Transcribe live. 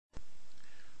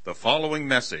The following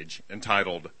message,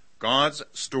 entitled God's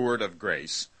Steward of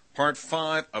Grace, Part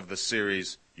 5 of the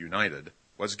series United,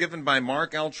 was given by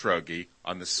Mark L. Trogi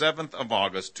on the 7th of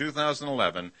August,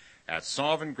 2011, at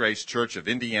Sovereign Grace Church of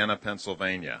Indiana,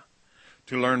 Pennsylvania.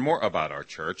 To learn more about our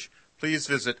church, please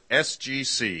visit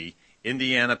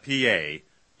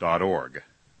sgcindianapa.org.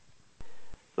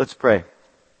 Let's pray.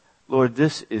 Lord,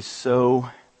 this is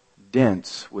so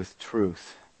dense with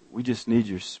truth. We just need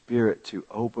your Spirit to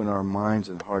open our minds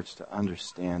and hearts to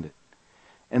understand it.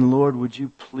 And Lord, would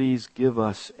you please give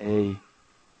us an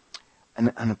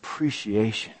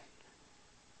appreciation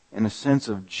and a sense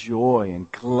of joy and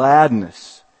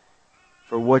gladness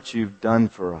for what you've done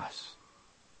for us.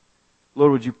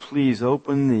 Lord, would you please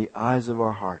open the eyes of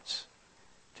our hearts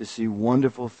to see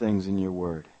wonderful things in your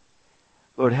word.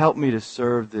 Lord, help me to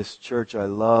serve this church I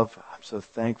love. I'm so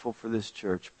thankful for this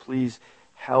church. Please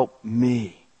help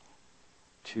me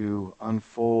to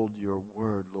unfold your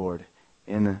word, Lord,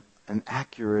 in an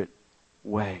accurate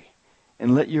way.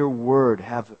 And let your word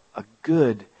have a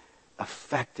good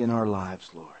effect in our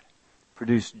lives, Lord.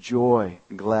 Produce joy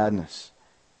and gladness.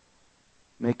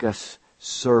 Make us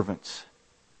servants.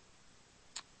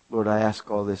 Lord, I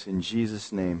ask all this in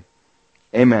Jesus' name.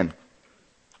 Amen.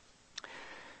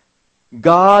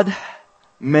 God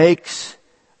makes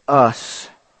us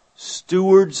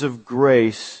stewards of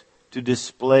grace to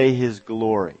display His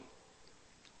glory.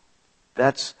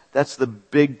 That's the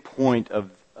big point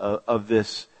of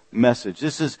this message.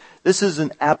 This is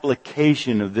an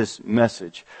application of this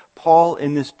message. Paul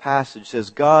in this passage says,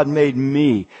 God made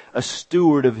me a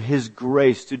steward of His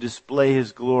grace to display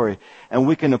His glory. And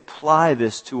we can apply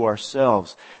this to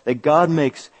ourselves. That God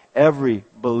makes every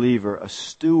believer a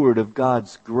steward of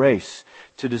God's grace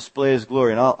to display His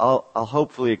glory. And I'll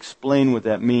hopefully explain what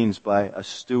that means by a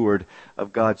steward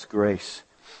of God's grace.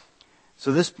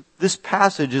 So this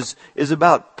passage is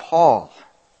about Paul,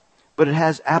 but it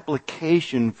has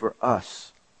application for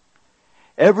us.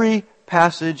 Every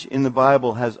passage in the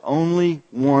Bible has only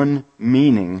one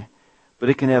meaning, but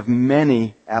it can have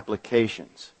many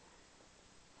applications.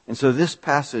 And so this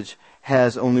passage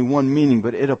has only one meaning,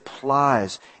 but it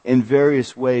applies in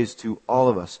various ways to all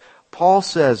of us. Paul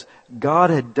says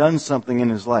God had done something in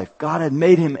his life. God had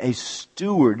made him a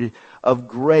steward of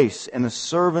grace and a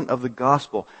servant of the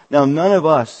gospel. Now, none of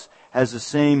us has the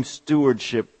same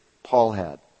stewardship Paul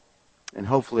had. And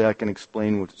hopefully I can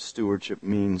explain what stewardship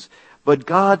means. But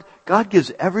God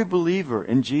gives every believer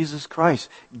in Jesus Christ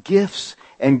gifts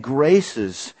and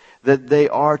graces that they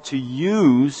are to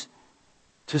use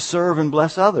to serve and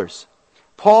bless others.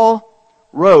 Paul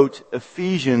wrote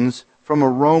Ephesians from a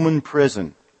Roman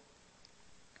prison.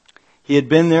 He had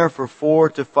been there for 4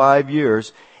 to 5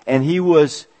 years, and he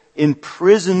was in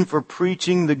prison for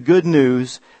preaching the good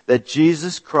news that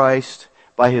Jesus Christ,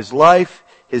 by His life,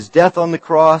 His death on the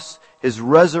cross, His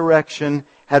resurrection,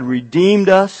 had redeemed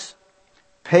us,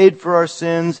 paid for our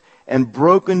sins, and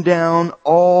broken down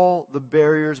all the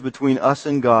barriers between us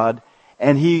and God.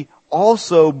 And He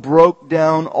also broke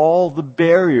down all the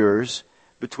barriers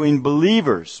between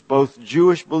believers, both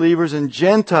Jewish believers and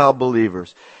Gentile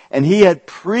believers. And He had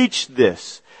preached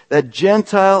this, that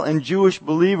Gentile and Jewish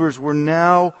believers were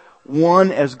now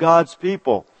one as God's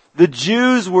people. The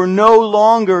Jews were no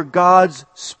longer God's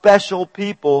special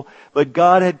people, but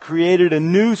God had created a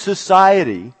new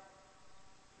society,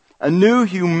 a new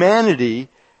humanity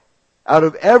out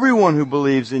of everyone who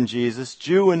believes in Jesus,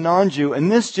 Jew and non-Jew.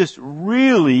 And this just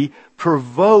really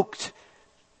provoked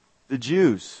the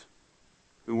Jews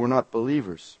who were not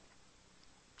believers.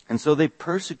 And so they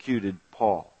persecuted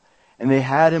Paul, and they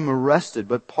had him arrested.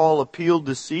 But Paul appealed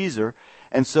to Caesar,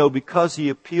 and so because he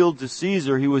appealed to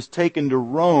Caesar, he was taken to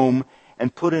Rome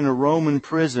and put in a Roman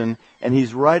prison. And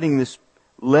he's writing this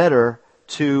letter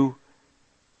to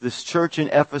this church in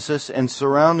Ephesus and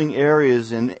surrounding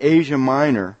areas in Asia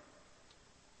Minor.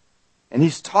 And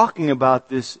he's talking about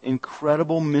this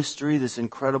incredible mystery, this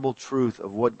incredible truth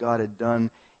of what God had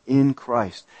done in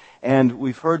Christ. And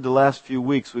we've heard the last few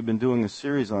weeks, we've been doing a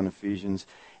series on Ephesians.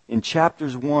 In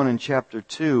chapters 1 and chapter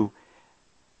 2,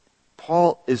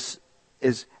 Paul is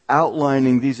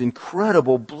outlining these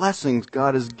incredible blessings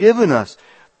God has given us.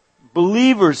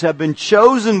 Believers have been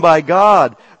chosen by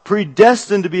God,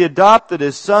 predestined to be adopted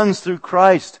as sons through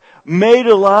Christ, made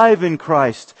alive in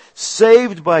Christ,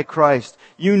 saved by Christ,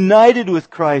 united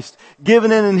with Christ,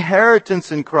 given an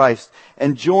inheritance in Christ,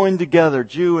 and joined together,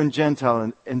 Jew and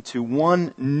Gentile, into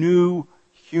one new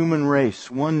human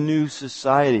race, one new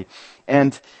society.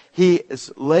 And he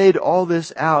has laid all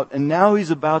this out, and now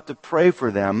he's about to pray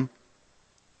for them.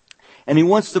 And he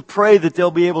wants to pray that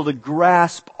they'll be able to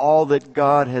grasp all that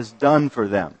God has done for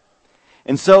them.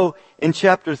 And so in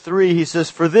chapter 3 he says,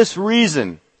 for this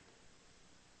reason,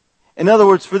 in other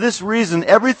words, for this reason,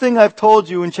 everything I've told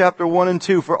you in chapter 1 and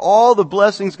 2, for all the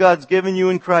blessings God's given you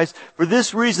in Christ, for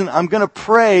this reason I'm going to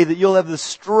pray that you'll have the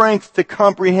strength to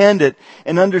comprehend it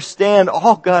and understand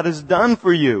all God has done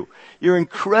for you. Your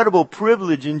incredible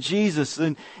privilege in Jesus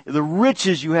and the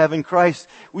riches you have in Christ.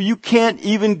 Well, you can't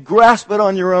even grasp it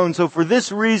on your own. So for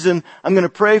this reason, I'm going to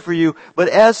pray for you. But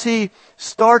as he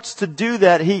starts to do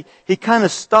that, he kind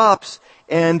of stops,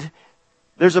 and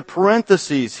there's a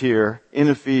parenthesis here in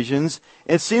Ephesians.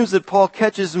 It seems that Paul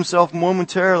catches himself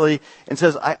momentarily and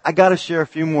says, I got to share a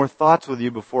few more thoughts with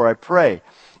you before I pray.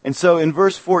 And so in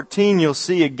verse 14, you'll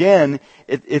see again,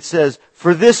 it says,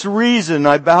 for this reason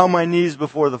I bow my knees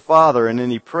before the Father, and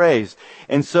then he prays.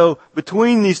 And so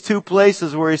between these two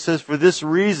places where he says, for this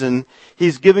reason,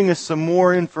 he's giving us some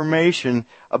more information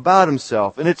about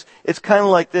himself. And it's kind of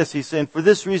like this. He's saying, for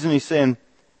this reason, he's saying,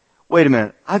 wait a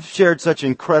minute, I've shared such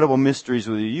incredible mysteries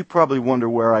with you. You probably wonder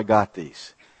where I got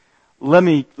these. Let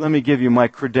me give you my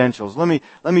credentials. Let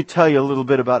me tell you a little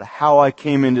bit about how I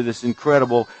came into this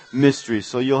incredible mystery,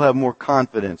 so you'll have more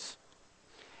confidence.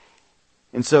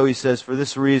 And so he says, for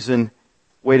this reason,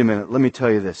 wait a minute, let me tell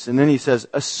you this. And then he says,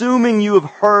 assuming you have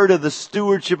heard of the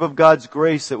stewardship of God's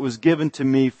grace that was given to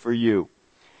me for you.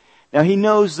 Now he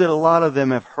knows that a lot of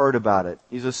them have heard about it.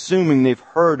 He's assuming they've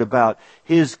heard about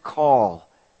his call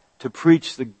to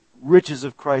preach the riches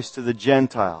of Christ to the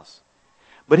Gentiles.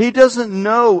 But he doesn't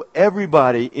know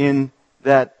everybody in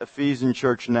that Ephesian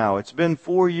church now. It's been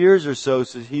 4 years or so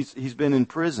since he's been in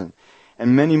prison.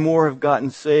 And many more have gotten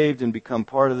saved and become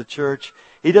part of the church.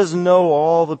 He doesn't know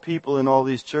all the people in all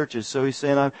these churches. So he's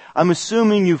saying, I'm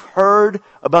assuming you've heard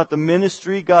about the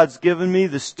ministry God's given me,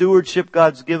 the stewardship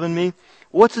God's given me.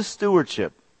 What's a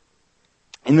stewardship?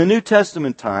 In the New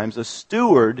Testament times, a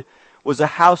steward was a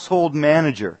household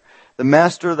manager. The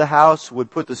master of the house would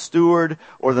put the steward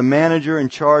or the manager in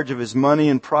charge of his money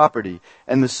and property,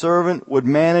 and the servant would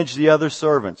manage the other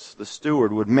servants. The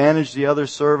steward would manage the other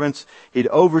servants. He'd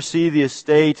oversee the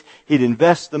estate. He'd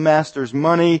invest the master's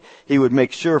money. He would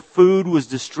make sure food was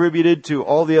distributed to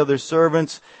all the other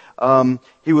servants.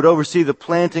 He would oversee the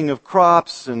planting of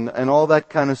crops and all that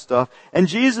kind of stuff. And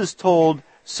Jesus told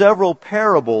several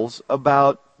parables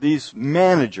about these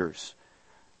managers.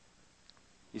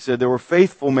 He said there were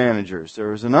faithful managers. There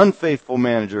was an unfaithful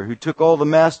manager who took all the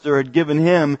master had given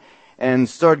him and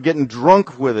started getting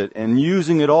drunk with it and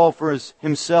using it all for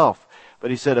himself. But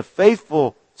he said a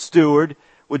faithful steward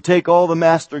would take all the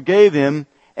master gave him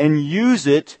and use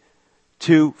it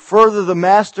to further the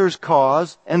master's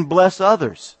cause and bless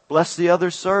others, bless the other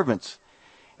servants.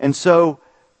 And so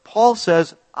Paul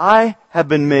says, I have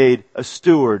been made a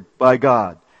steward by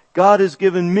God. God has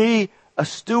given me a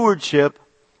stewardship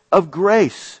of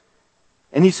grace.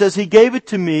 And he says he gave it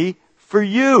to me for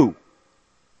you.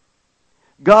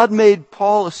 God made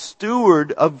Paul a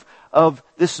steward of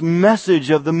this message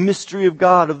of the mystery of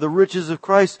God, of the riches of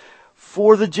Christ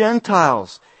for the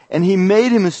Gentiles. And he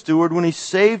made him a steward when he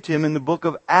saved him in the book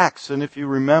of Acts. And if you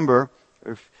remember,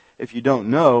 or if you don't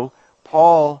know,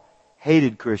 Paul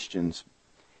hated Christians.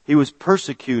 He was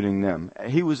persecuting them.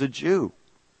 He was a Jew.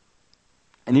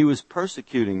 And he was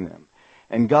persecuting them.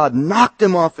 And God knocked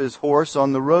him off his horse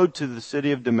on the road to the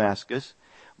city of Damascus,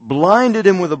 blinded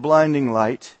him with a blinding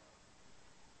light,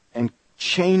 and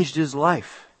changed his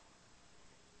life.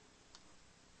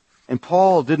 And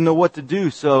Paul didn't know what to do,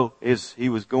 so he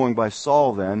was going by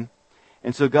Saul then.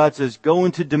 And so God says, go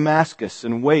into Damascus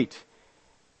and wait.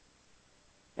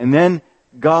 And then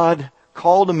God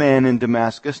called a man in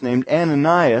Damascus named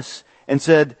Ananias and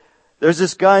said, there's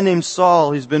this guy named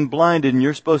Saul, he's been blinded, and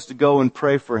you're supposed to go and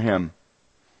pray for him.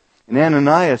 And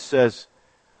Ananias says,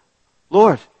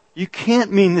 Lord, you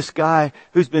can't mean this guy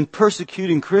who's been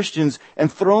persecuting Christians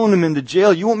and throwing them into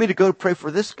jail. You want me to go pray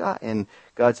for this guy? And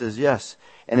God says, yes.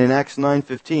 And in Acts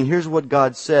 9:15, here's what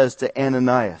God says to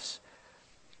Ananias.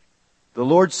 The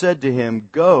Lord said to him,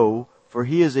 go, for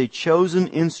he is a chosen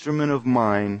instrument of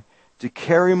mine to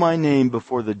carry my name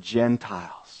before the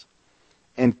Gentiles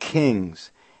and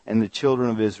kings and the children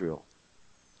of Israel.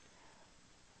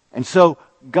 And so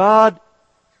God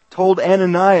told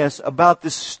Ananias about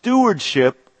this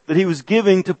stewardship that he was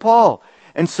giving to Paul.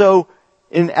 And so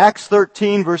in Acts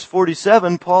 13 verse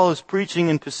 47, Paul is preaching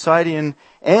in Pisidian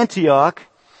Antioch,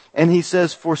 and he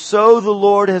says, for so the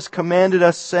Lord has commanded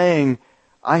us, saying,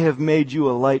 I have made you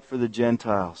a light for the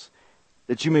Gentiles,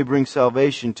 that you may bring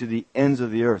salvation to the ends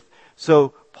of the earth.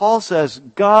 So Paul says,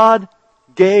 God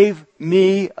gave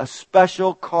me a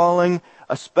special calling,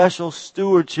 a special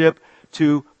stewardship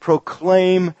to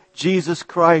proclaim Jesus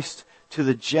Christ to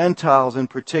the Gentiles in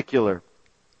particular.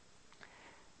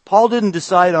 Paul didn't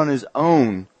decide on his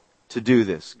own to do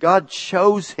this. God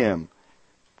chose him.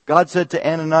 God said to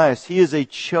Ananias, he is a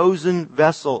chosen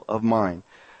vessel of mine.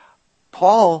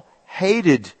 Paul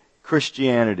hated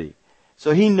Christianity.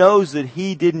 So he knows that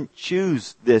he didn't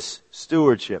choose this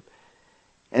stewardship.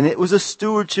 And it was a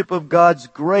stewardship of God's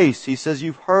grace. He says,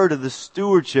 you've heard of the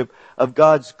stewardship of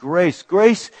God's grace.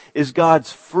 Grace is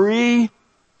God's free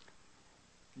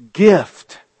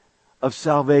gift of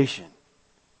salvation.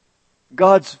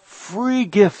 God's free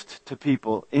gift to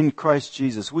people in Christ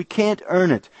Jesus. We can't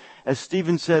earn it. As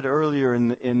Stephen said earlier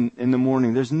in the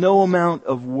morning, there's no amount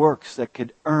of works that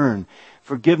could earn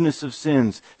forgiveness of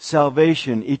sins,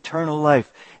 salvation, eternal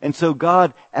life. And so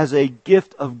God, as a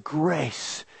gift of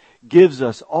grace, gives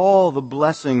us all the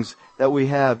blessings that we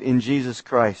have in Jesus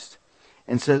Christ.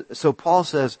 And so Paul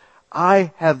says,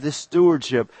 I have this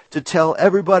stewardship to tell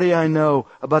everybody I know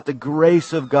about the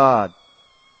grace of God.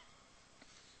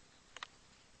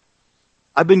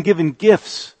 I've been given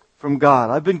gifts from God.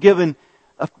 I've been given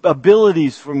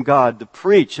abilities from God to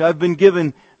preach. I've been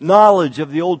given knowledge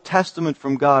of the Old Testament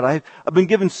from God. I've been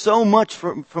given so much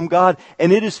from God,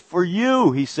 and it is for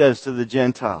you, he says to the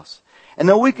Gentiles. And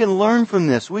now we can learn from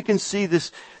this. We can see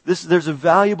this. There's a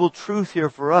valuable truth here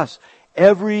for us.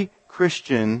 Every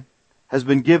Christian has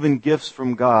been given gifts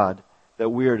from God that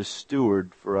we are to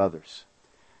steward for others.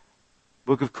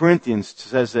 Book of Corinthians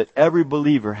says that every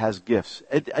believer has gifts.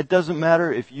 It doesn't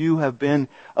matter if you have been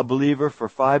a believer for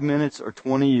 5 minutes or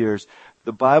 20 years.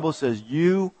 The Bible says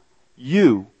you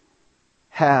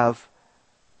have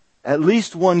at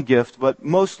least one gift, but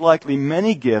most likely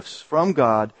many gifts from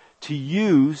God to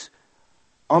use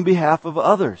on behalf of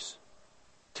others,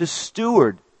 to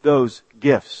steward those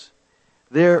gifts.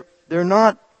 They're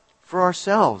not for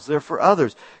ourselves, they're for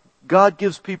others. God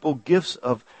gives people gifts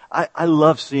of, I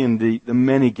love seeing the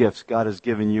many gifts God has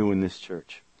given you in this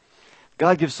church.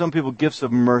 God gives some people gifts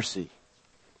of mercy.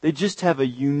 They just have a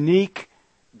unique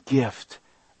gift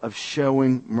of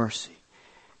showing mercy.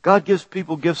 God gives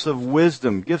people gifts of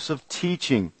wisdom, gifts of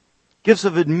teaching, gifts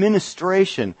of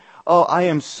administration. Oh, I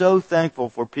am so thankful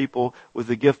for people with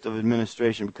the gift of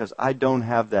administration because I don't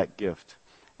have that gift.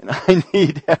 And I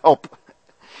need help.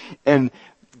 And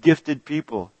gifted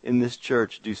people in this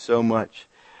church do so much.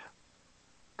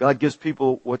 God gives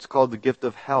people what's called the gift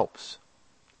of helps,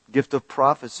 gift of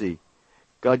prophecy.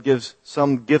 God gives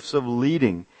some gifts of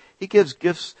leading. He gives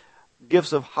gifts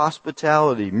of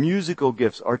hospitality, musical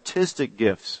gifts, artistic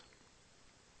gifts.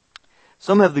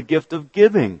 Some have the gift of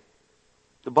giving.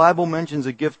 The Bible mentions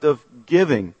a gift of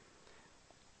giving.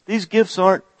 These gifts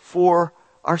aren't for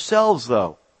ourselves,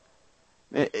 though.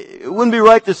 It wouldn't be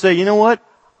right to say, you know what?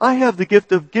 I have the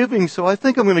gift of giving, so I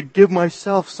think I'm going to give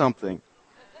myself something.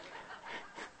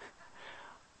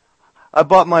 I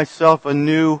bought myself a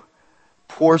new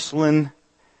porcelain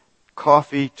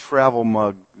coffee travel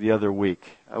mug the other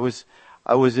week. I was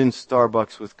in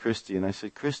Starbucks with Christy, and I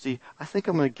said, Christy, I think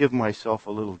I'm going to give myself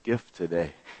a little gift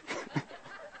today.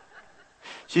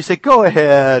 She said, go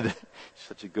ahead.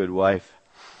 Such a good wife.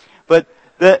 But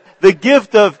the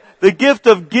gift of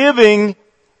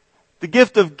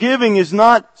giving is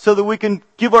not so that we can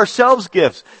give ourselves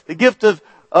gifts. The gift of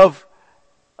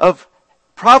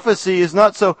prophecy is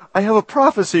not so, I have a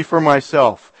prophecy for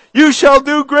myself. You shall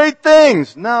do great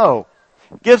things. No.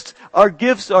 Our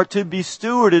gifts are to be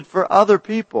stewarded for other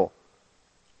people.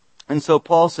 And so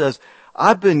Paul says,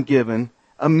 I've been given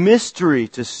a mystery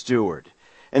to steward.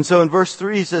 And so in verse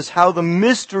 3 he says, how the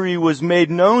mystery was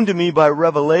made known to me by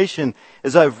revelation,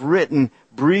 as I've written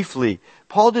briefly.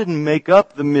 Paul didn't make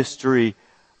up the mystery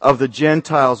of the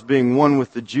Gentiles being one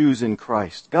with the Jews in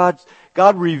Christ.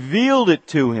 God revealed it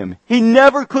to him. He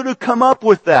never could have come up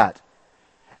with that.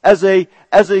 As a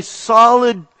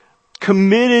solid,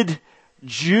 committed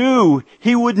Jew,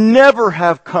 he would never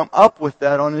have come up with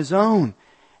that on his own.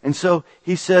 And so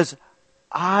he says,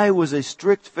 I was a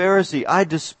strict Pharisee. I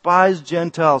despised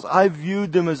Gentiles. I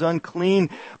viewed them as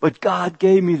unclean. But God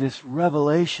gave me this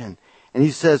revelation. And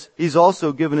he says he's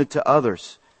also given it to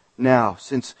others now,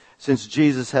 since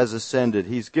Jesus has ascended.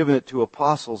 He's given it to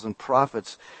apostles and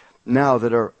prophets now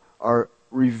that are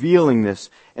revealing this.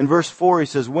 In verse 4 he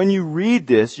says, when you read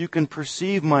this, you can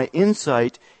perceive my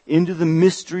insight into the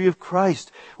mystery of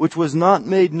Christ, which was not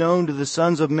made known to the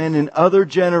sons of men in other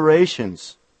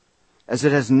generations, as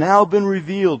it has now been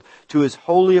revealed to his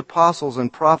holy apostles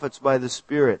and prophets by the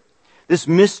Spirit. This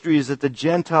mystery is that the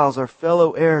Gentiles are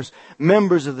fellow heirs,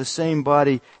 members of the same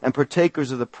body, and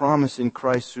partakers of the promise in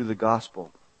Christ through the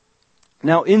gospel.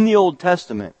 Now, in the Old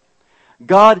Testament,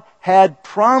 God had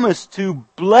promised to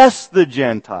bless the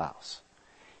Gentiles.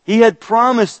 He had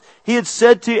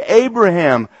said to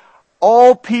Abraham,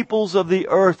 all peoples of the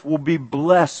earth will be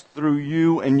blessed through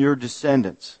you and your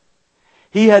descendants.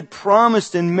 He had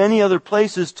promised in many other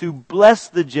places to bless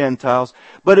the Gentiles,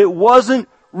 but it wasn't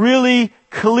really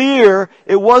clear,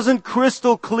 it wasn't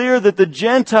crystal clear that the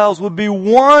Gentiles would be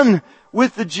one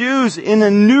with the Jews in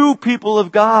a new people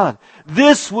of God.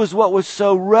 This was what was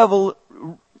so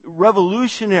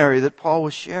revolutionary that Paul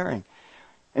was sharing.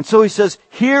 And so he says,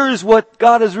 here is what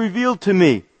God has revealed to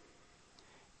me.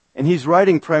 And he's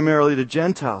writing primarily to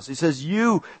Gentiles. He says,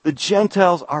 you, the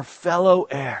Gentiles, are fellow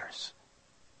heirs.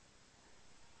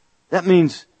 That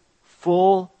means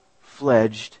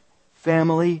full-fledged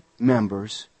family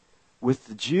members with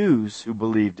the Jews who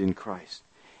believed in Christ.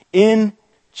 In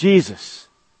Jesus,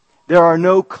 there are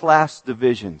no class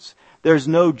divisions. There's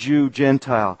no Jew,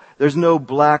 Gentile. There's no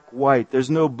black, white. There's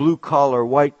no blue collar,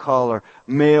 white collar,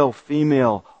 male,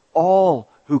 female. All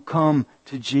who come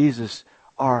to Jesus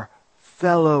are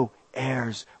fellow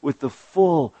heirs with the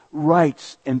full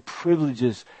rights and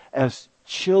privileges as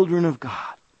children of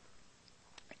God.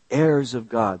 Heirs of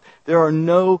God. There are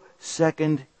no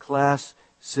second-class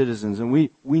citizens, and we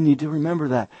need to remember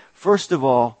that. First of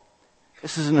all,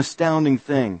 this is an astounding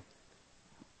thing.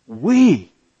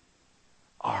 We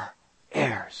are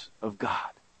heirs of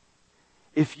God.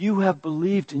 If you have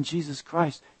believed in Jesus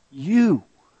Christ, you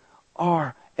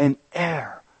are an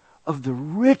heir of the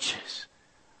riches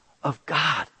of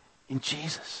God in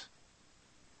Jesus.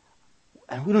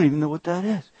 And we don't even know what that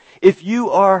is. If you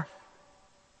are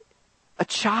a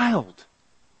child,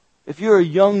 if you're a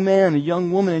young man, a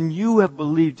young woman, and you have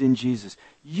believed in Jesus,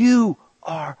 you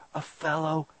are a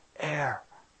fellow heir.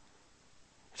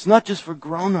 It's not just for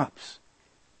grown-ups.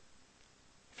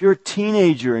 If you're a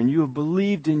teenager and you have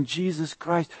believed in Jesus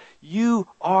Christ, you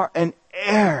are an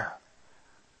heir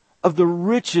of the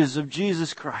riches of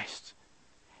Jesus Christ.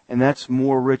 And that's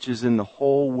more riches than the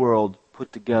whole world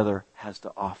put together has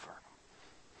to offer.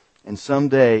 And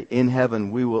someday in heaven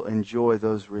we will enjoy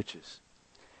those riches.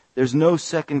 There's no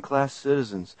second-class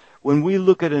citizens. When we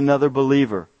look at another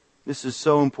believer, this is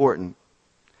so important.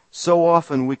 So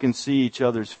often we can see each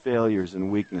other's failures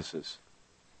and weaknesses.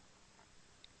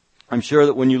 I'm sure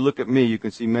that when you look at me, you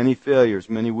can see many failures,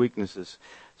 many weaknesses.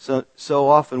 So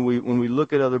often when we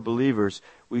look at other believers,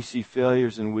 we see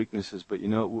failures and weaknesses. But you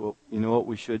know what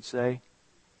we should say?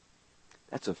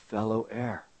 That's a fellow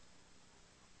heir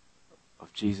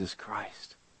of Jesus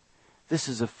Christ. This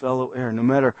is a fellow heir. No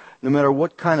matter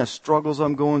what kind of struggles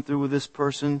I'm going through with this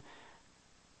person,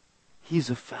 he's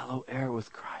a fellow heir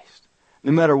with Christ.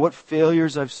 No matter what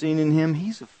failures I've seen in him,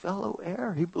 he's a fellow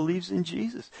heir. He believes in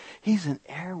Jesus. He's an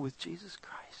heir with Jesus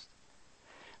Christ.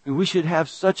 And we should have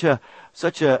such a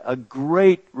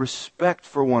great respect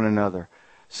for one another.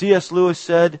 C.S. Lewis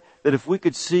said that if we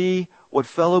could see what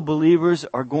fellow believers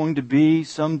are going to be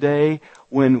someday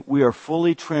when we are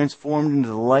fully transformed into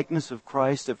the likeness of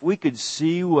Christ, if we could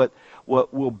see what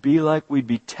we'll be like, we'd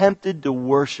be tempted to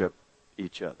worship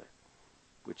each other,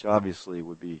 which obviously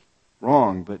would be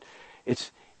wrong, but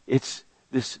it's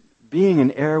this being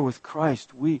an heir with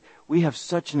Christ. We have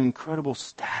such an incredible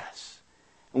status,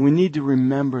 and we need to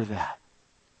remember that.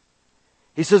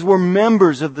 He says we're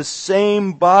members of the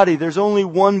same body. There's only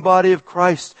one body of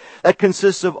Christ that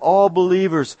consists of all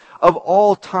believers of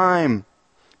all time.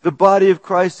 The body of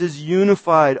Christ is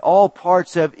unified. All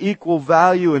parts have equal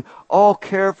value and all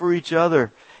care for each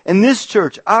other. And this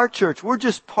church, our church, we're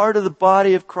just part of the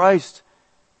body of Christ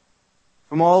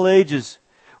from all ages.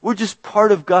 We're just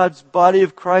part of God's body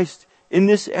of Christ in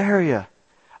this area.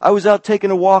 I was out taking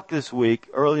a walk this week,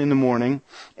 early in the morning,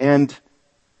 and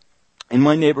in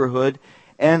my neighborhood,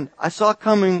 and I saw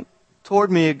coming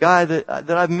toward me a guy that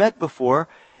I've met before,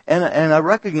 and I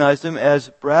recognized him as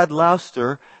Brad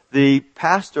Lauster, the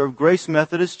pastor of Grace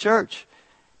Methodist Church.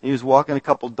 He was walking a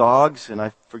couple dogs, and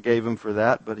I forgave him for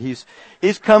that, but he's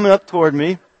coming up toward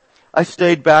me. I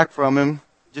stayed back from him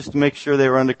just to make sure they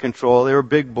were under control. They were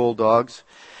big bulldogs.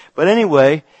 But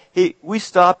anyway, we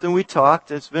stopped and we talked.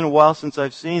 It's been a while since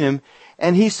I've seen him.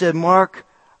 And he said, "Mark,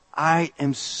 I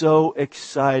am so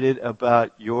excited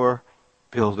about your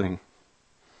building.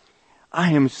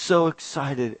 I am so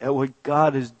excited at what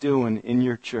God is doing in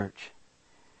your church."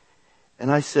 And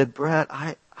I said, "Brad,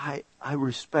 I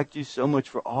respect you so much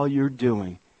for all you're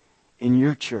doing in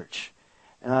your church."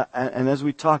 And as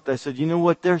we talked, I said, "You know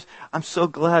what? I'm so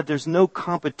glad there's no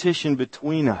competition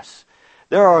between us.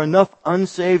 There are enough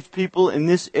unsaved people in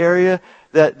this area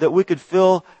that we could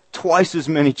fill twice as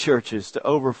many churches to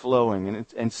overflowing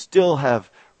and still have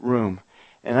room."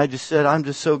 And I just said, "I'm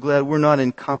just so glad we're not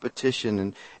in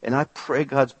competition, and I pray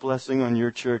God's blessing on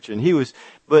your church." And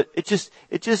but it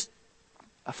just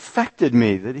affected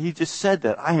me that he just said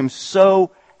that. I am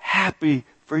so happy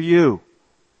for you.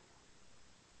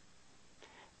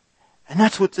 And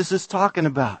that's what this is talking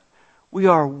about. We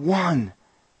are one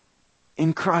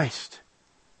in Christ.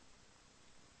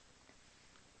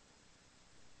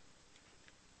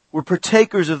 We're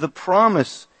partakers of the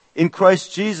promise in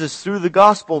Christ Jesus through the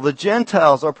gospel. The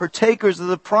Gentiles are partakers of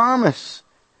the promise.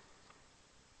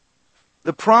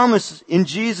 The promise in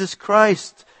Jesus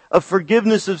Christ of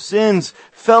forgiveness of sins,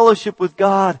 fellowship with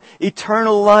God,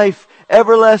 eternal life,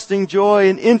 everlasting joy,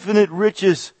 and infinite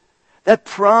riches. That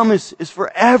promise is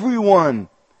for everyone.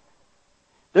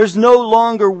 There's no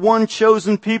longer one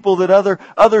chosen people that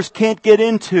others can't get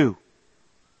into.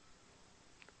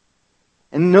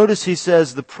 And notice he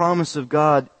says the promise of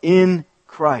God in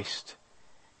Christ.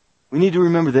 We need to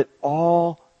remember that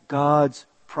all God's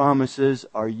promises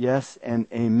are yes and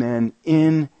amen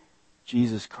in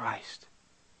Jesus Christ.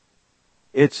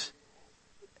 It's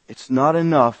not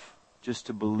enough just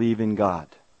to believe in God.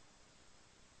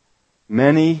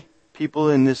 Many people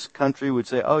in this country would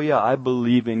say, oh yeah, I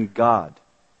believe in God.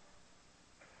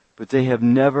 But they have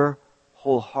never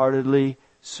wholeheartedly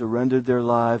surrendered their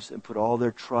lives and put all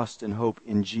their trust and hope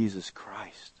in Jesus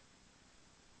Christ.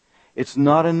 It's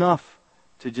not enough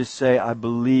to just say, I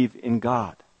believe in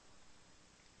God.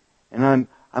 And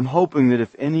I'm hoping that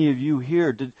if any of you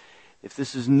here, if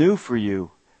this is new for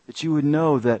you, that you would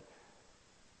know that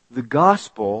the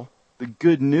gospel, the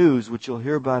good news, which you'll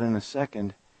hear about in a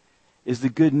second, is the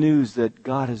good news that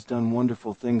God has done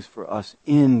wonderful things for us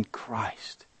in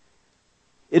Christ.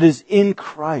 It is in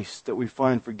Christ that we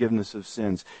find forgiveness of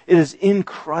sins. It is in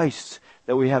Christ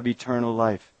that we have eternal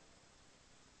life.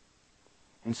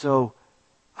 And so,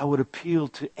 I would appeal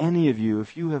to any of you,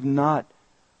 if you have not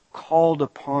called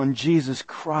upon Jesus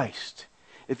Christ,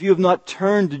 if you have not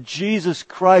turned to Jesus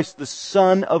Christ, the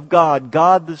Son of God,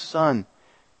 God the Son,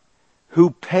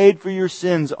 who paid for your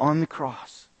sins on the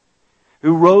cross,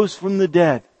 who rose from the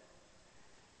dead.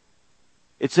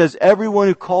 It says, everyone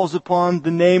who calls upon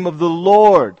the name of the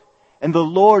Lord, and the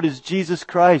Lord is Jesus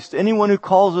Christ. Anyone who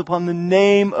calls upon the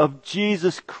name of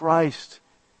Jesus Christ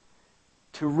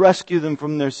to rescue them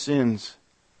from their sins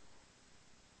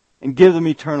and give them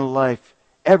eternal life,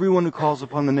 everyone who calls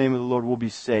upon the name of the Lord will be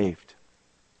saved.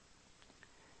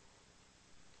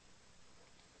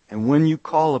 And when you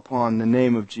call upon the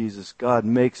name of Jesus, God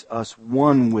makes us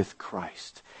one with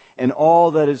Christ. And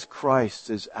all that is Christ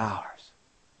is ours.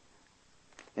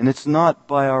 And it's not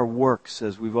by our works,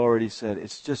 as we've already said.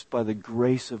 It's just by the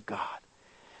grace of God.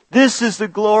 This is the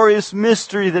glorious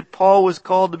mystery that Paul was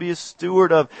called to be a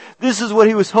steward of. This is what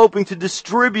he was hoping to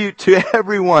distribute to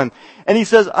everyone. And he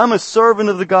says, I'm a servant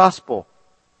of the gospel.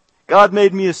 God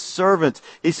made me a servant.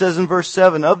 He says in verse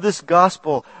 7, of this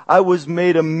gospel I was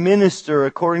made a minister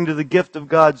according to the gift of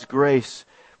God's grace,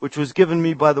 which was given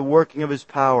me by the working of His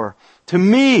power. To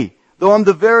me, though I'm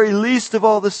the very least of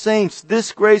all the saints,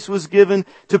 this grace was given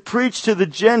to preach to the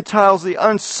Gentiles the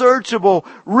unsearchable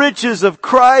riches of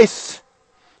Christ,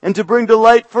 and to bring to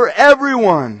light for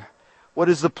everyone what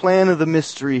is the plan of the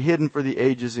mystery hidden for the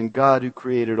ages in God who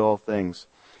created all things.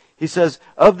 He says,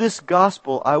 of this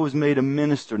gospel I was made a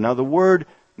minister. Now the word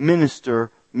minister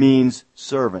means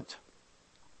servant.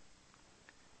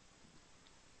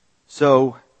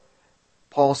 So,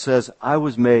 Paul says, I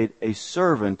was made a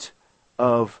servant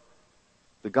of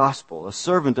the gospel, a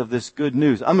servant of this good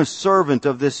news. I'm a servant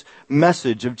of this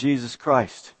message of Jesus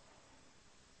Christ.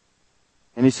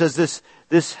 And he says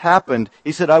this happened.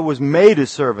 He said, I was made a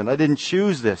servant. I didn't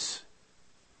choose this.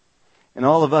 And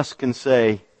all of us can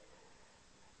say,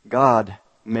 God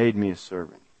made me a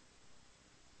servant.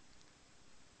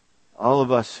 All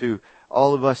of us who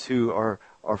are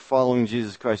following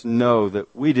Jesus Christ know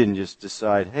that we didn't just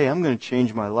decide, hey, I'm going to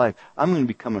change my life. I'm going to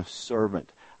become a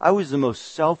servant. I was the most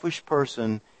selfish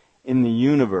person in the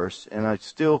universe, and I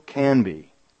still can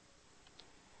be.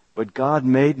 But God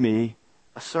made me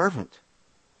a servant.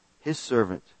 His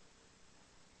servant.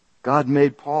 God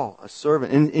made Paul a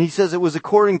servant. And he says it was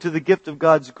according to the gift of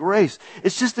God's grace.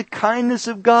 It's just the kindness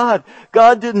of God.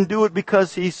 God didn't do it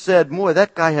because He said, boy,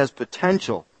 that guy has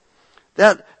potential.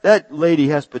 That lady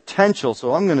has potential,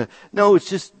 so I'm going to... No, it's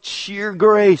just sheer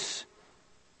grace.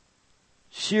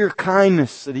 Sheer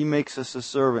kindness that He makes us a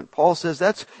servant. Paul says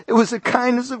it was the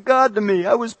kindness of God to me.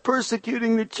 I was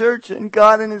persecuting the church, and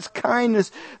God in His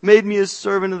kindness made me a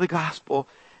servant of the gospel.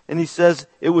 And he says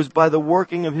it was by the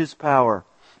working of His power.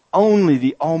 Only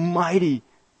the almighty,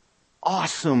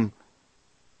 awesome,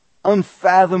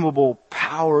 unfathomable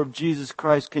power of Jesus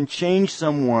Christ can change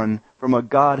someone from a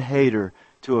God hater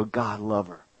to a God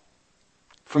lover.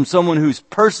 From someone who's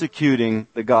persecuting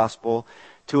the gospel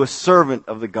to a servant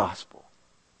of the gospel.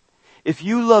 If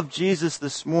you love Jesus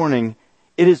this morning,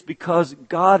 It is because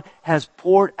God has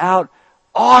poured out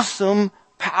awesome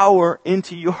power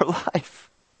into your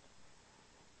life.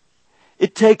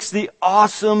 It takes the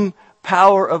awesome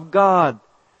power of God,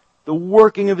 the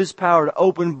working of His power to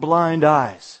open blind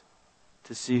eyes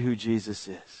to see who Jesus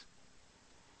is.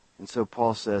 And so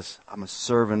Paul says, I'm a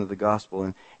servant of the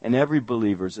gospel, and every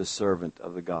believer is a servant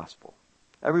of the gospel.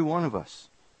 Every one of us.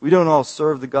 We don't all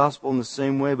serve the gospel in the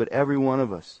same way, but every one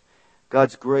of us.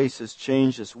 God's grace has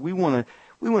changed us. We want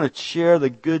to share the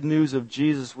good news of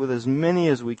Jesus with as many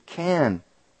as we can.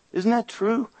 Isn't that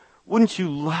true? Wouldn't you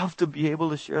love to be able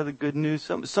to share the good news?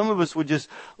 Some of us would just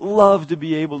love to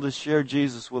be able to share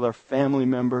Jesus with our family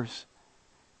members.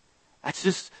 That's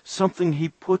just something He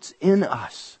puts in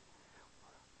us.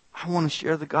 I want to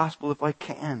share the gospel if I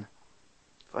can,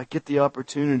 if I get the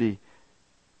opportunity.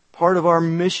 Part of our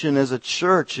mission as a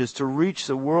church is to reach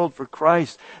the world for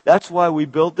Christ. That's why we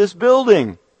built this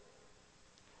building.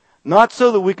 Not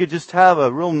so that we could just have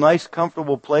a real nice,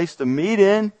 comfortable place to meet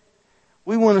in.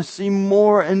 We want to see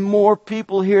more and more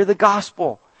people hear the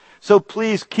gospel. So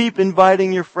please keep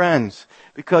inviting your friends,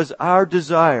 because our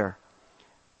desire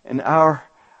and our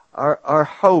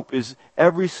hope is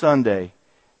every Sunday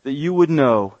that you would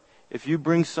know, if you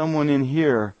bring someone in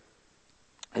here,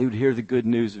 they would hear the good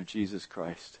news of Jesus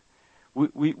Christ.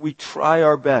 We try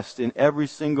our best in every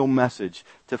single message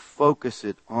to focus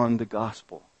it on the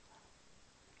gospel.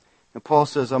 And Paul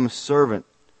says, I'm a servant.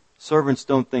 Servants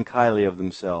don't think highly of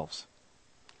themselves.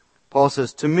 Paul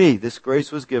says, to me this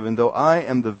grace was given, though I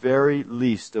am the very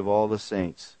least of all the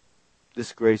saints.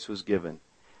 This grace was given.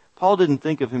 Paul didn't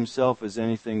think of himself as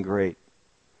anything great.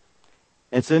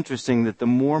 It's interesting that the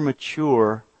more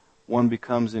mature one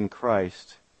becomes in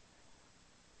Christ,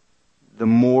 the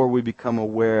more we become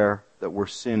aware that we're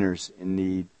sinners in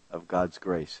need of God's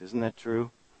grace. Isn't that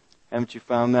true? Haven't you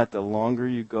found that? The longer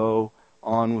you go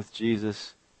on with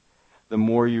Jesus, the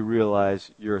more you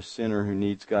realize you're a sinner who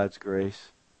needs God's grace.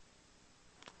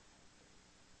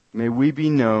 May we be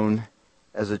known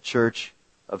as a church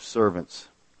of servants.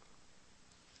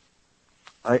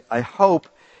 I hope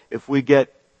if we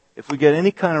get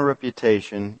any kind of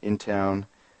reputation in town,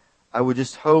 I would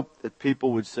just hope that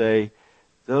people would say,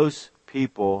 those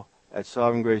people at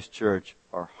Sovereign Grace Church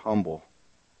are humble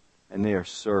and they are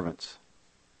servants.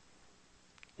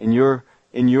 In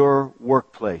your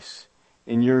workplace,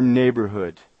 in your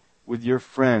neighborhood, with your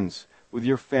friends, with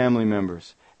your family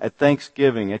members, at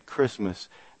Thanksgiving, at Christmas,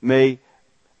 may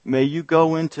you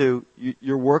go into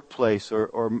your workplace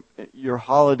or your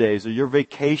holidays or your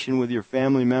vacation with your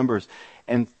family members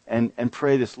and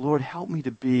pray this, Lord, help me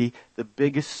to be the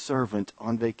biggest servant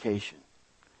on vacation.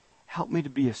 Help me to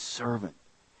be a servant.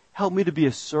 Help me to be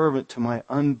a servant to my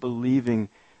unbelieving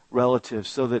relatives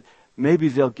so that maybe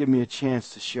they'll give me a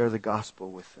chance to share the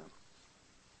gospel with them.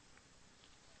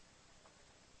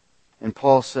 And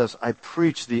Paul says, I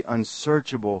preach the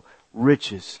unsearchable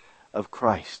riches of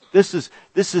Christ. This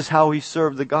is how he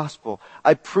served the gospel.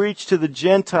 I preach to the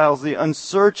Gentiles the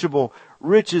unsearchable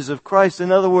riches of Christ.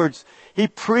 In other words, he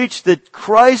preached that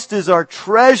Christ is our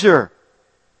treasure.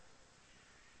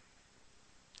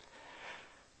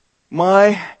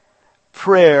 My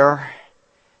prayer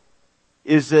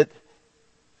is that,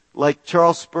 like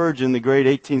Charles Spurgeon, the great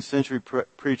 18th century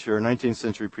preacher, or 19th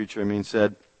century preacher,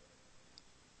 said,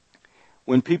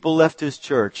 when people left his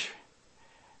church,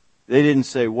 they didn't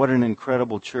say, what an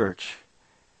incredible church.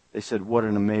 They said, what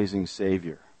an amazing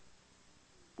Savior.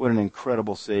 What an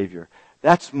incredible Savior.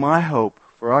 That's my hope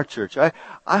for our church. I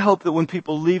hope that when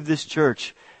people leave this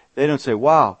church, they don't say,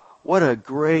 wow, what a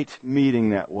great meeting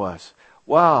that was.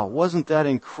 Wow, wasn't that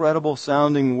incredible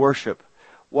sounding worship?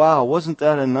 Wow, wasn't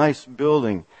that a nice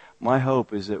building? My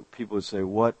hope is that people would say,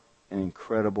 what an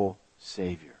incredible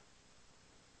Savior.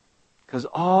 Because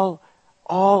all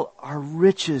our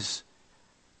riches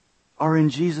are in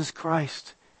Jesus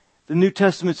Christ. The New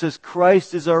Testament says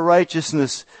Christ is our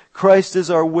righteousness. Christ is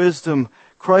our wisdom.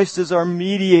 Christ is our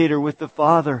mediator with the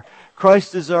Father.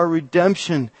 Christ is our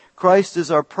redemption. Christ is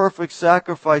our perfect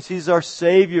sacrifice. He's our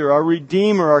Savior, our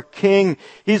Redeemer, our King.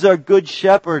 He's our good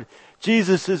shepherd.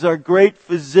 Jesus is our great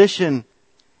physician.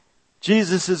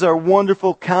 Jesus is our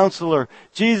wonderful counselor.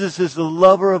 Jesus is the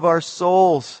lover of our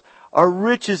souls. Our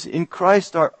riches in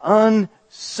Christ are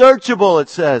unsearchable, it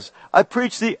says. I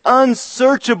preach the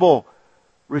unsearchable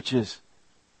riches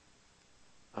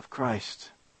of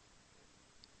Christ.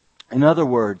 In other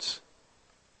words,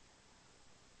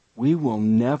 we will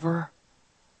never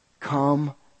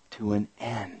come to an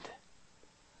end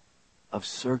of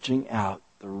searching out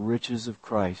the riches of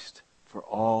Christ for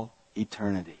all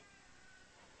eternity.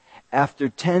 After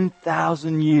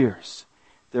 10,000 years,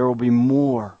 there will be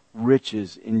more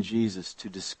riches in Jesus to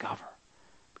discover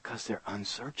because they're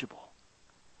unsearchable.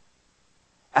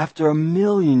 After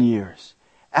 1,000,000 years,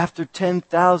 after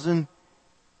 10,000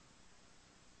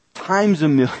 times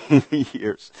 1,000,000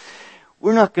 years,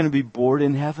 we're not going to be bored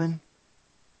in heaven.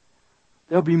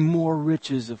 There'll be more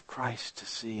riches of Christ to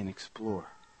see and explore.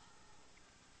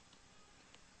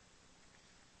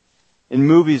 In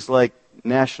movies like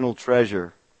National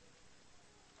Treasure,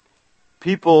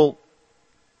 people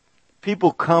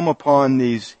come upon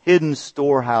these hidden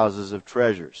storehouses of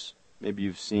treasures. Maybe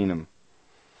you've seen them,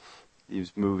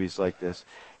 these movies like this.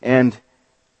 And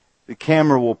the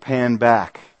camera will pan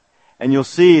back. And you'll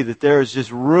see that there is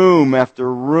just room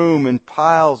after room and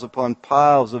piles upon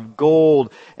piles of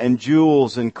gold and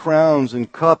jewels and crowns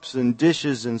and cups and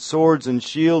dishes and swords and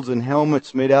shields and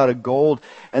helmets made out of gold.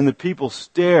 And the people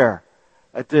stare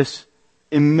at this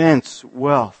immense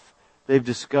wealth they've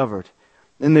discovered.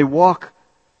 And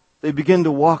they begin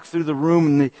to walk through the room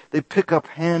and they pick up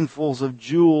handfuls of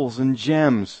jewels and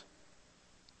gems.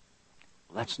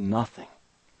 Well, that's nothing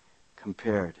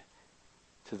compared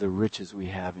to the riches we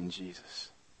have in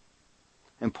Jesus.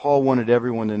 And Paul wanted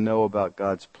everyone to know about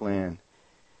God's plan.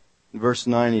 In verse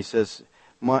 9 he says,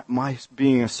 my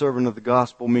being a servant of the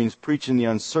gospel means preaching the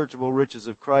unsearchable riches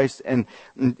of Christ. And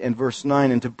verse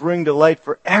 9, and to bring to light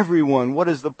for everyone what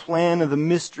is the plan of the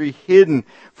mystery hidden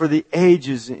for the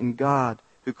ages in God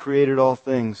who created all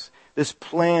things. This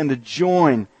plan to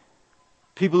join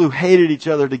people who hated each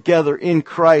other together in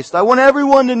Christ. I want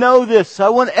everyone to know this. I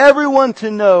want everyone to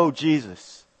know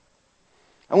Jesus.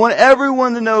 I want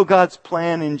everyone to know God's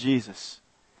plan in Jesus.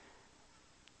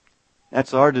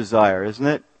 That's our desire, isn't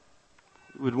it?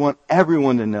 We would want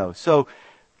everyone to know. So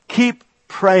keep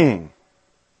praying.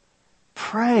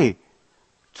 Pray.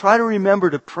 Try to remember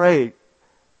to pray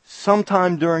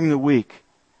sometime during the week.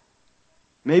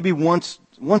 Maybe once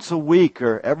a week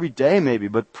or every day maybe.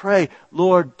 But pray,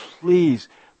 Lord, please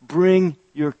bring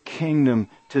your kingdom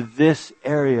to this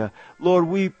area.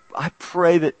 Lord, I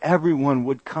pray that everyone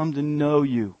would come to know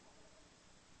you.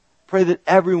 Pray that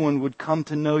everyone would come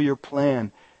to know your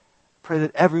plan. Pray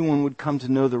that everyone would come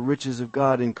to know the riches of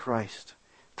God in Christ.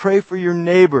 Pray for your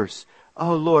neighbors.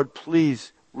 Oh Lord,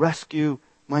 please rescue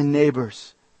my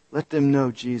neighbors. Let them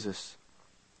know Jesus.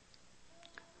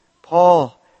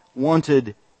 Paul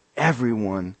wanted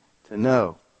everyone to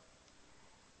know.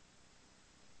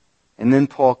 And then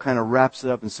Paul kind of wraps it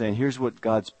up and saying, here's what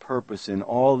God's purpose in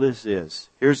all this is.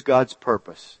 Here's God's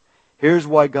purpose. Here's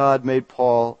why God made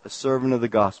Paul a servant of the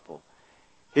gospel.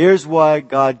 Here's why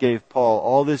God gave Paul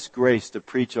all this grace to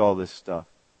preach all this stuff,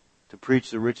 to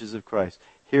preach the riches of Christ.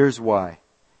 Here's why.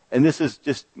 And this is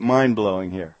just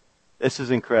mind-blowing here. This is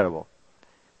incredible.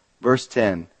 Verse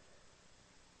 10.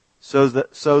 So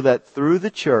that through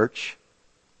the church,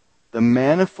 the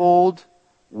manifold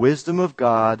wisdom of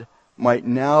God might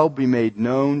now be made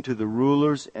known to the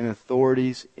rulers and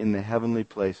authorities in the heavenly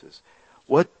places.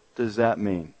 What does that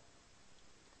mean?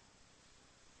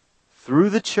 Through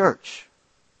the church,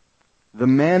 the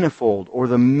manifold or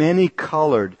the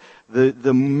many-colored,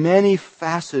 the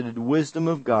many-faceted wisdom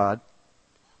of God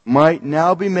might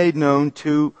now be made known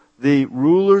to the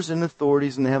rulers and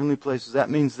authorities in the heavenly places. That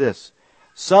means this.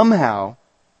 Somehow,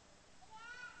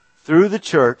 through the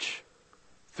church,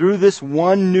 through this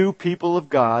one new people of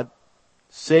God,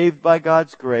 saved by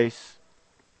God's grace,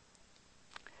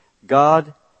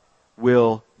 God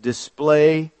will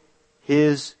display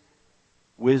His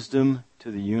wisdom to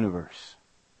the universe.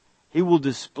 He will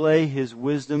display His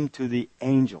wisdom to the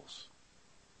angels.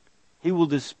 He will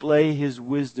display His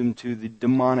wisdom to the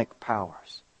demonic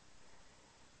powers.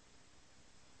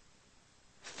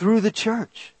 Through the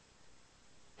church.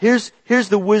 Here's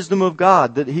the wisdom of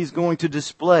God that He's going to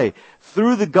display.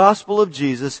 Through the gospel of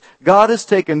Jesus, God has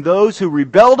taken those who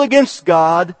rebelled against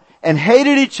God and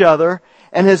hated each other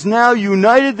and has now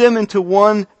united them into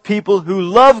one people who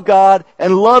love God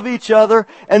and love each other.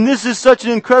 And this is such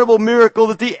an incredible miracle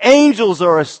that the angels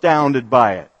are astounded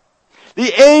by it.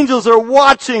 The angels are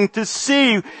watching to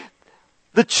see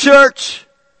the church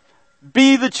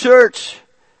be the church.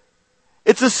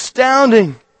 It's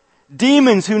astounding.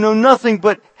 Demons who know nothing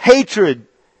but hatred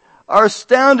are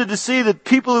astounded to see that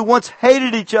people who once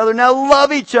hated each other now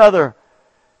love each other.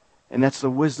 And that's the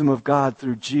wisdom of God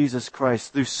through Jesus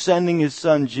Christ, through sending His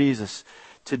Son Jesus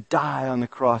to die on the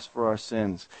cross for our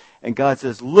sins. And God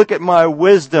says, look at my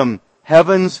wisdom,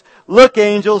 heavens. Look,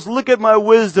 angels, look at my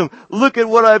wisdom. Look at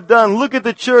what I've done. Look at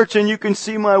the church and you can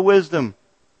see my wisdom.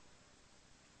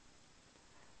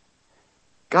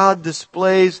 God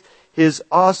displays His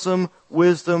awesome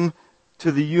wisdom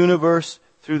to the universe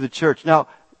through the church. Now,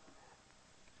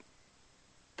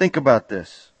 think about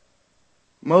this.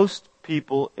 Most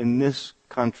people in this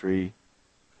country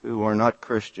who are not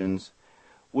Christians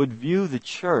would view the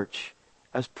church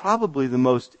as probably the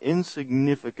most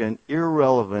insignificant,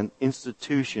 irrelevant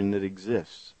institution that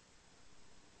exists.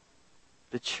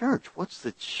 The church, what's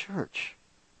the church?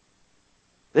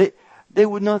 They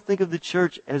would not think of the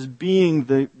church as being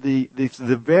the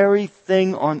very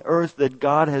thing on earth that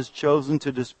God has chosen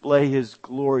to display His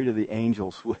glory to the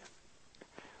angels with.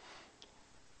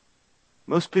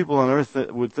 Most people on earth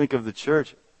would think of the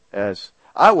church as,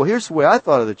 here's the way I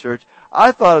thought of the church.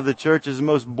 I thought of the church as the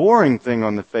most boring thing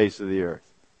on the face of the earth.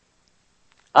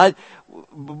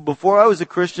 Before I was a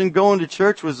Christian, going to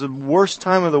church was the worst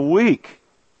time of the week.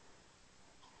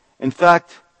 In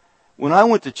fact, when I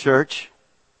went to church,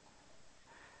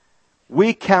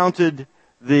 we counted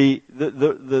the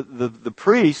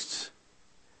priests.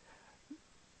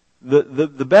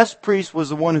 The best priest was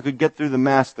the one who could get through the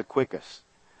Mass the quickest.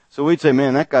 So we'd say,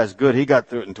 man, that guy's good. He got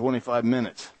through it in 25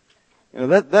 minutes.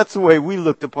 That's the way we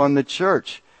looked upon the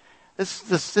church.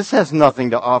 This has nothing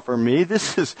to offer me.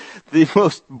 This is the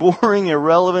most boring,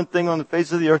 irrelevant thing on the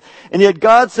face of the earth. And yet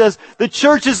God says the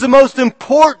church is the most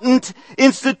important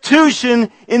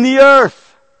institution in the earth.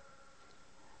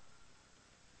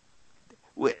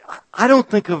 I don't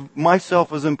think of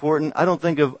myself as important. I don't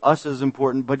think of us as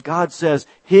important. But God says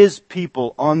His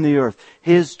people on the earth,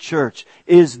 His church,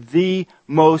 is the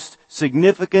most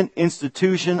significant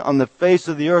institution on the face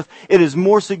of the earth. It is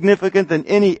more significant than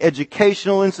any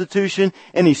educational institution,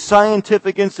 any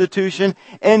scientific institution,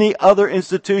 any other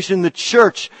institution. The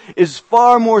church is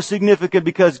far more significant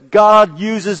because God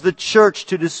uses the church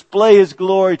to display His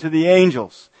glory to the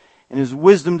angels and His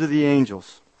wisdom to the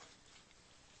angels.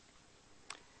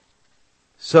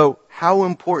 So, how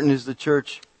important is the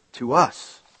church to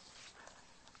us?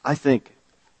 I think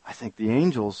the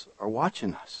angels are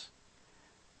watching us.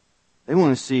 They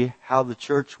want to see how the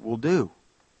church will do.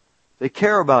 They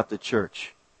care about the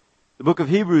church. The book of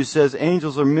Hebrews says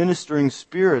angels are ministering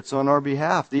spirits on our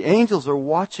behalf. The angels are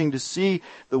watching to see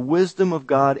the wisdom of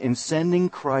God in sending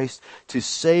Christ to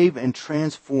save and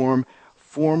transform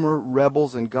former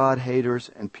rebels and God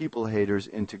haters and people haters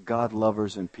into God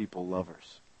lovers and people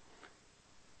lovers.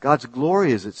 God's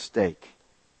glory is at stake.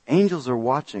 Angels are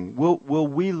watching. Will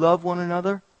we love one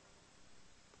another?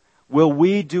 Will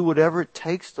we do whatever it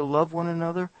takes to love one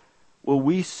another? Will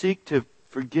we seek to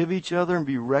forgive each other and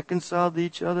be reconciled to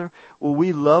each other? Will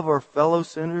we love our fellow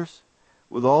sinners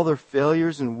with all their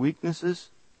failures and weaknesses?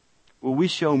 Will we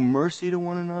show mercy to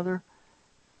one another?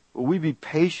 Will we be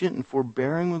patient and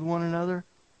forbearing with one another?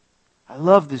 I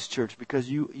love this church because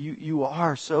you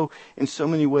are so in so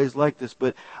many ways like this.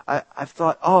 But I've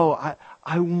thought,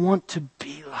 I want to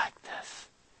be like this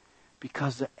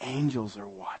because the angels are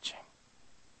watching.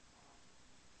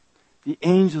 The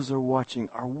angels are watching.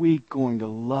 Are we going to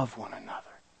love one another?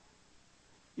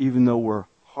 Even though we're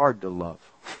hard to love.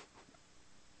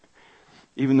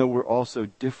 Even though we're also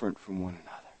different from one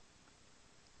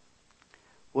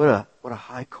another. What a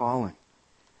high calling.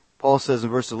 Paul says in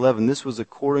verse 11, this was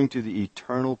according to the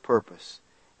eternal purpose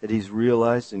that He's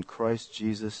realized in Christ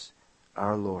Jesus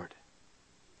our Lord.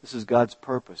 This is God's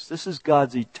purpose. This is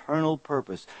God's eternal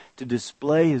purpose, to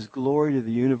display His glory to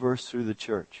the universe through the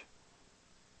church.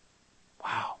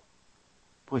 Wow.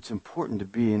 Boy, it's important to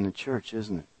be in the church,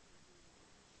 isn't it?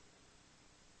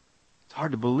 It's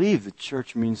hard to believe the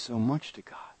church means so much to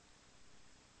God.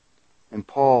 And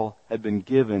Paul had been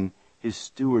given his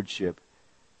stewardship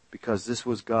because this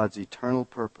was God's eternal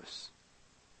purpose.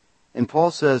 And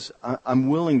Paul says, I'm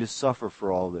willing to suffer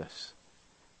for all this.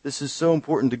 This is so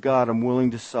important to God, I'm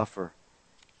willing to suffer.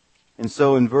 And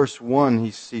so in verse 1,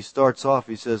 he starts off,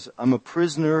 he says, I'm a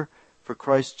prisoner for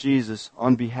Christ Jesus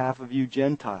on behalf of you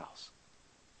Gentiles.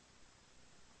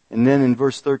 And then in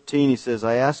verse 13 he says,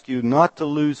 I ask you not to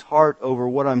lose heart over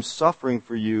what I'm suffering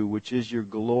for you, which is your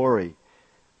glory.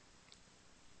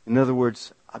 In other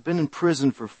words, I've been in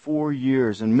prison for 4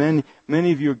 years, and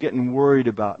many of you are getting worried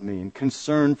about me and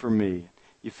concerned for me.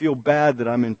 You feel bad that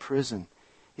I'm in prison.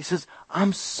 He says,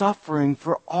 I'm suffering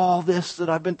for all this that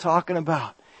I've been talking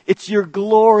about. It's your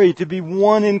glory to be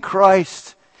one in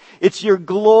Christ. It's your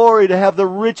glory to have the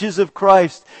riches of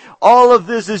Christ. All of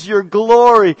this is your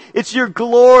glory. It's your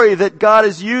glory that God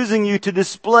is using you to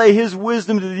display His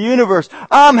wisdom to the universe.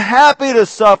 I'm happy to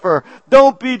suffer.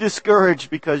 Don't be discouraged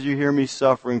because you hear me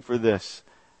suffering for this.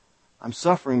 I'm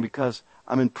suffering because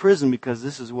I'm in prison because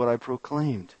this is what I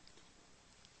proclaimed.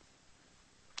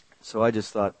 So I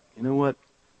just thought, you know what?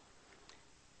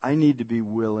 I need to be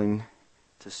willing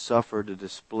to suffer to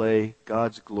display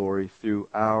God's glory through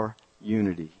our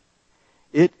unity.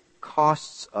 It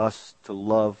costs us to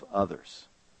love others.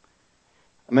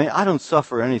 I mean, I don't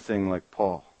suffer anything like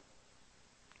Paul.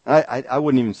 I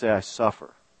wouldn't even say I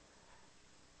suffer.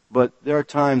 But there are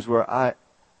times where I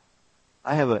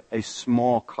have a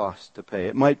small cost to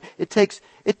pay.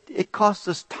 It costs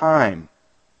us time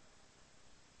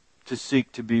to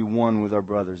seek to be one with our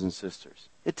brothers and sisters.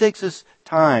 It takes us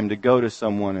time to go to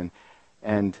someone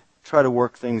and try to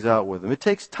work things out with them. It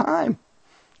takes time.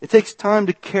 It takes time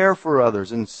to care for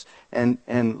others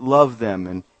and love them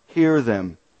and hear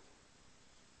them.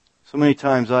 So many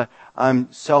times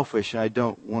I'm selfish and I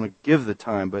don't want to give the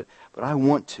time, but I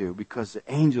want to because the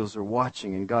angels are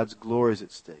watching and God's glory is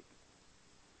at stake.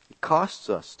 It costs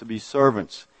us to be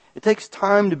servants. It takes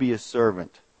time to be a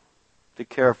servant, to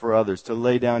care for others, to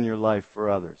lay down your life for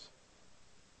others.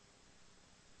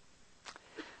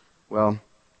 Well,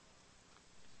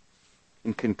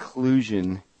 in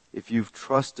conclusion, if you've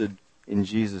trusted in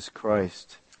Jesus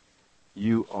Christ,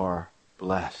 you are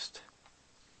blessed.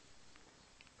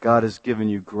 God has given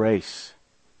you grace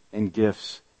and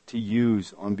gifts to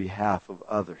use on behalf of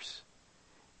others.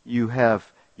 You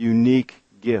have unique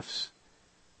gifts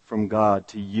from God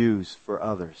to use for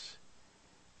others.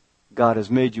 God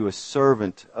has made you a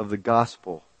servant of the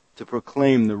gospel to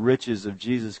proclaim the riches of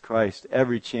Jesus Christ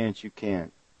every chance you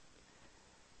can.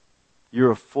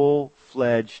 You're a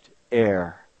full-fledged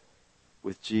heir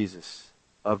with Jesus,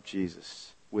 of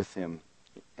Jesus, with Him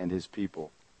and His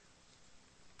people.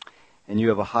 And you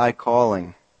have a high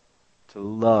calling to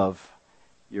love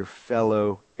your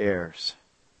fellow heirs,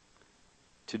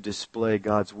 to display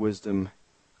God's wisdom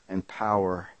and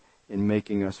power in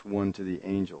making us one to the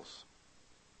angels.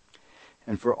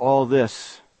 And for all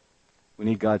this, we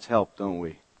need God's help, don't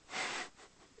we?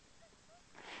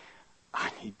 I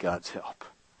need God's help.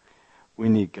 We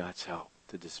need God's help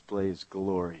to display His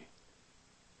glory.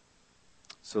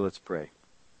 So let's pray.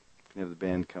 Can we have the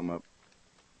band come up?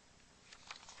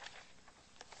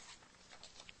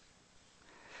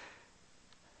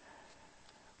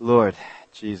 Lord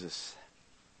Jesus,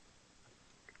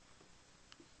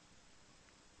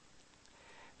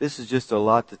 this is just a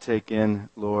lot to take in,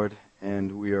 Lord,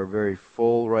 and we are very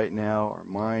full right now. Our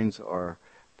minds are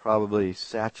probably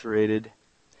saturated,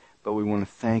 but we want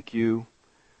to thank you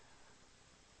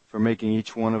for making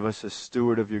each one of us a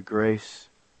steward of your grace.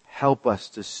 Help us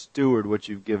to steward what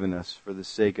you've given us for the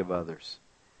sake of others.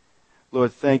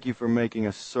 Lord, thank you for making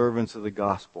us servants of the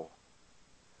gospel.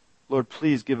 Lord,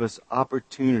 please give us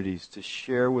opportunities to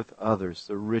share with others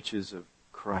the riches of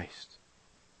Christ.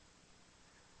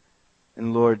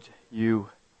 And Lord, you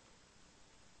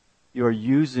are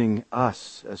using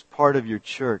us as part of your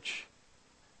church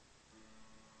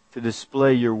to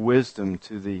display your wisdom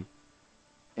to the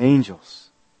angels.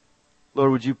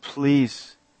 Lord, would you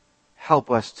please help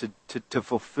us to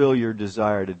fulfill your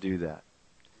desire to do that.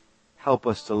 Help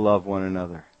us to love one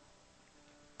another.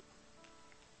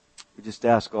 We just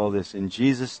ask all this in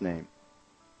Jesus' name.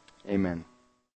 Amen.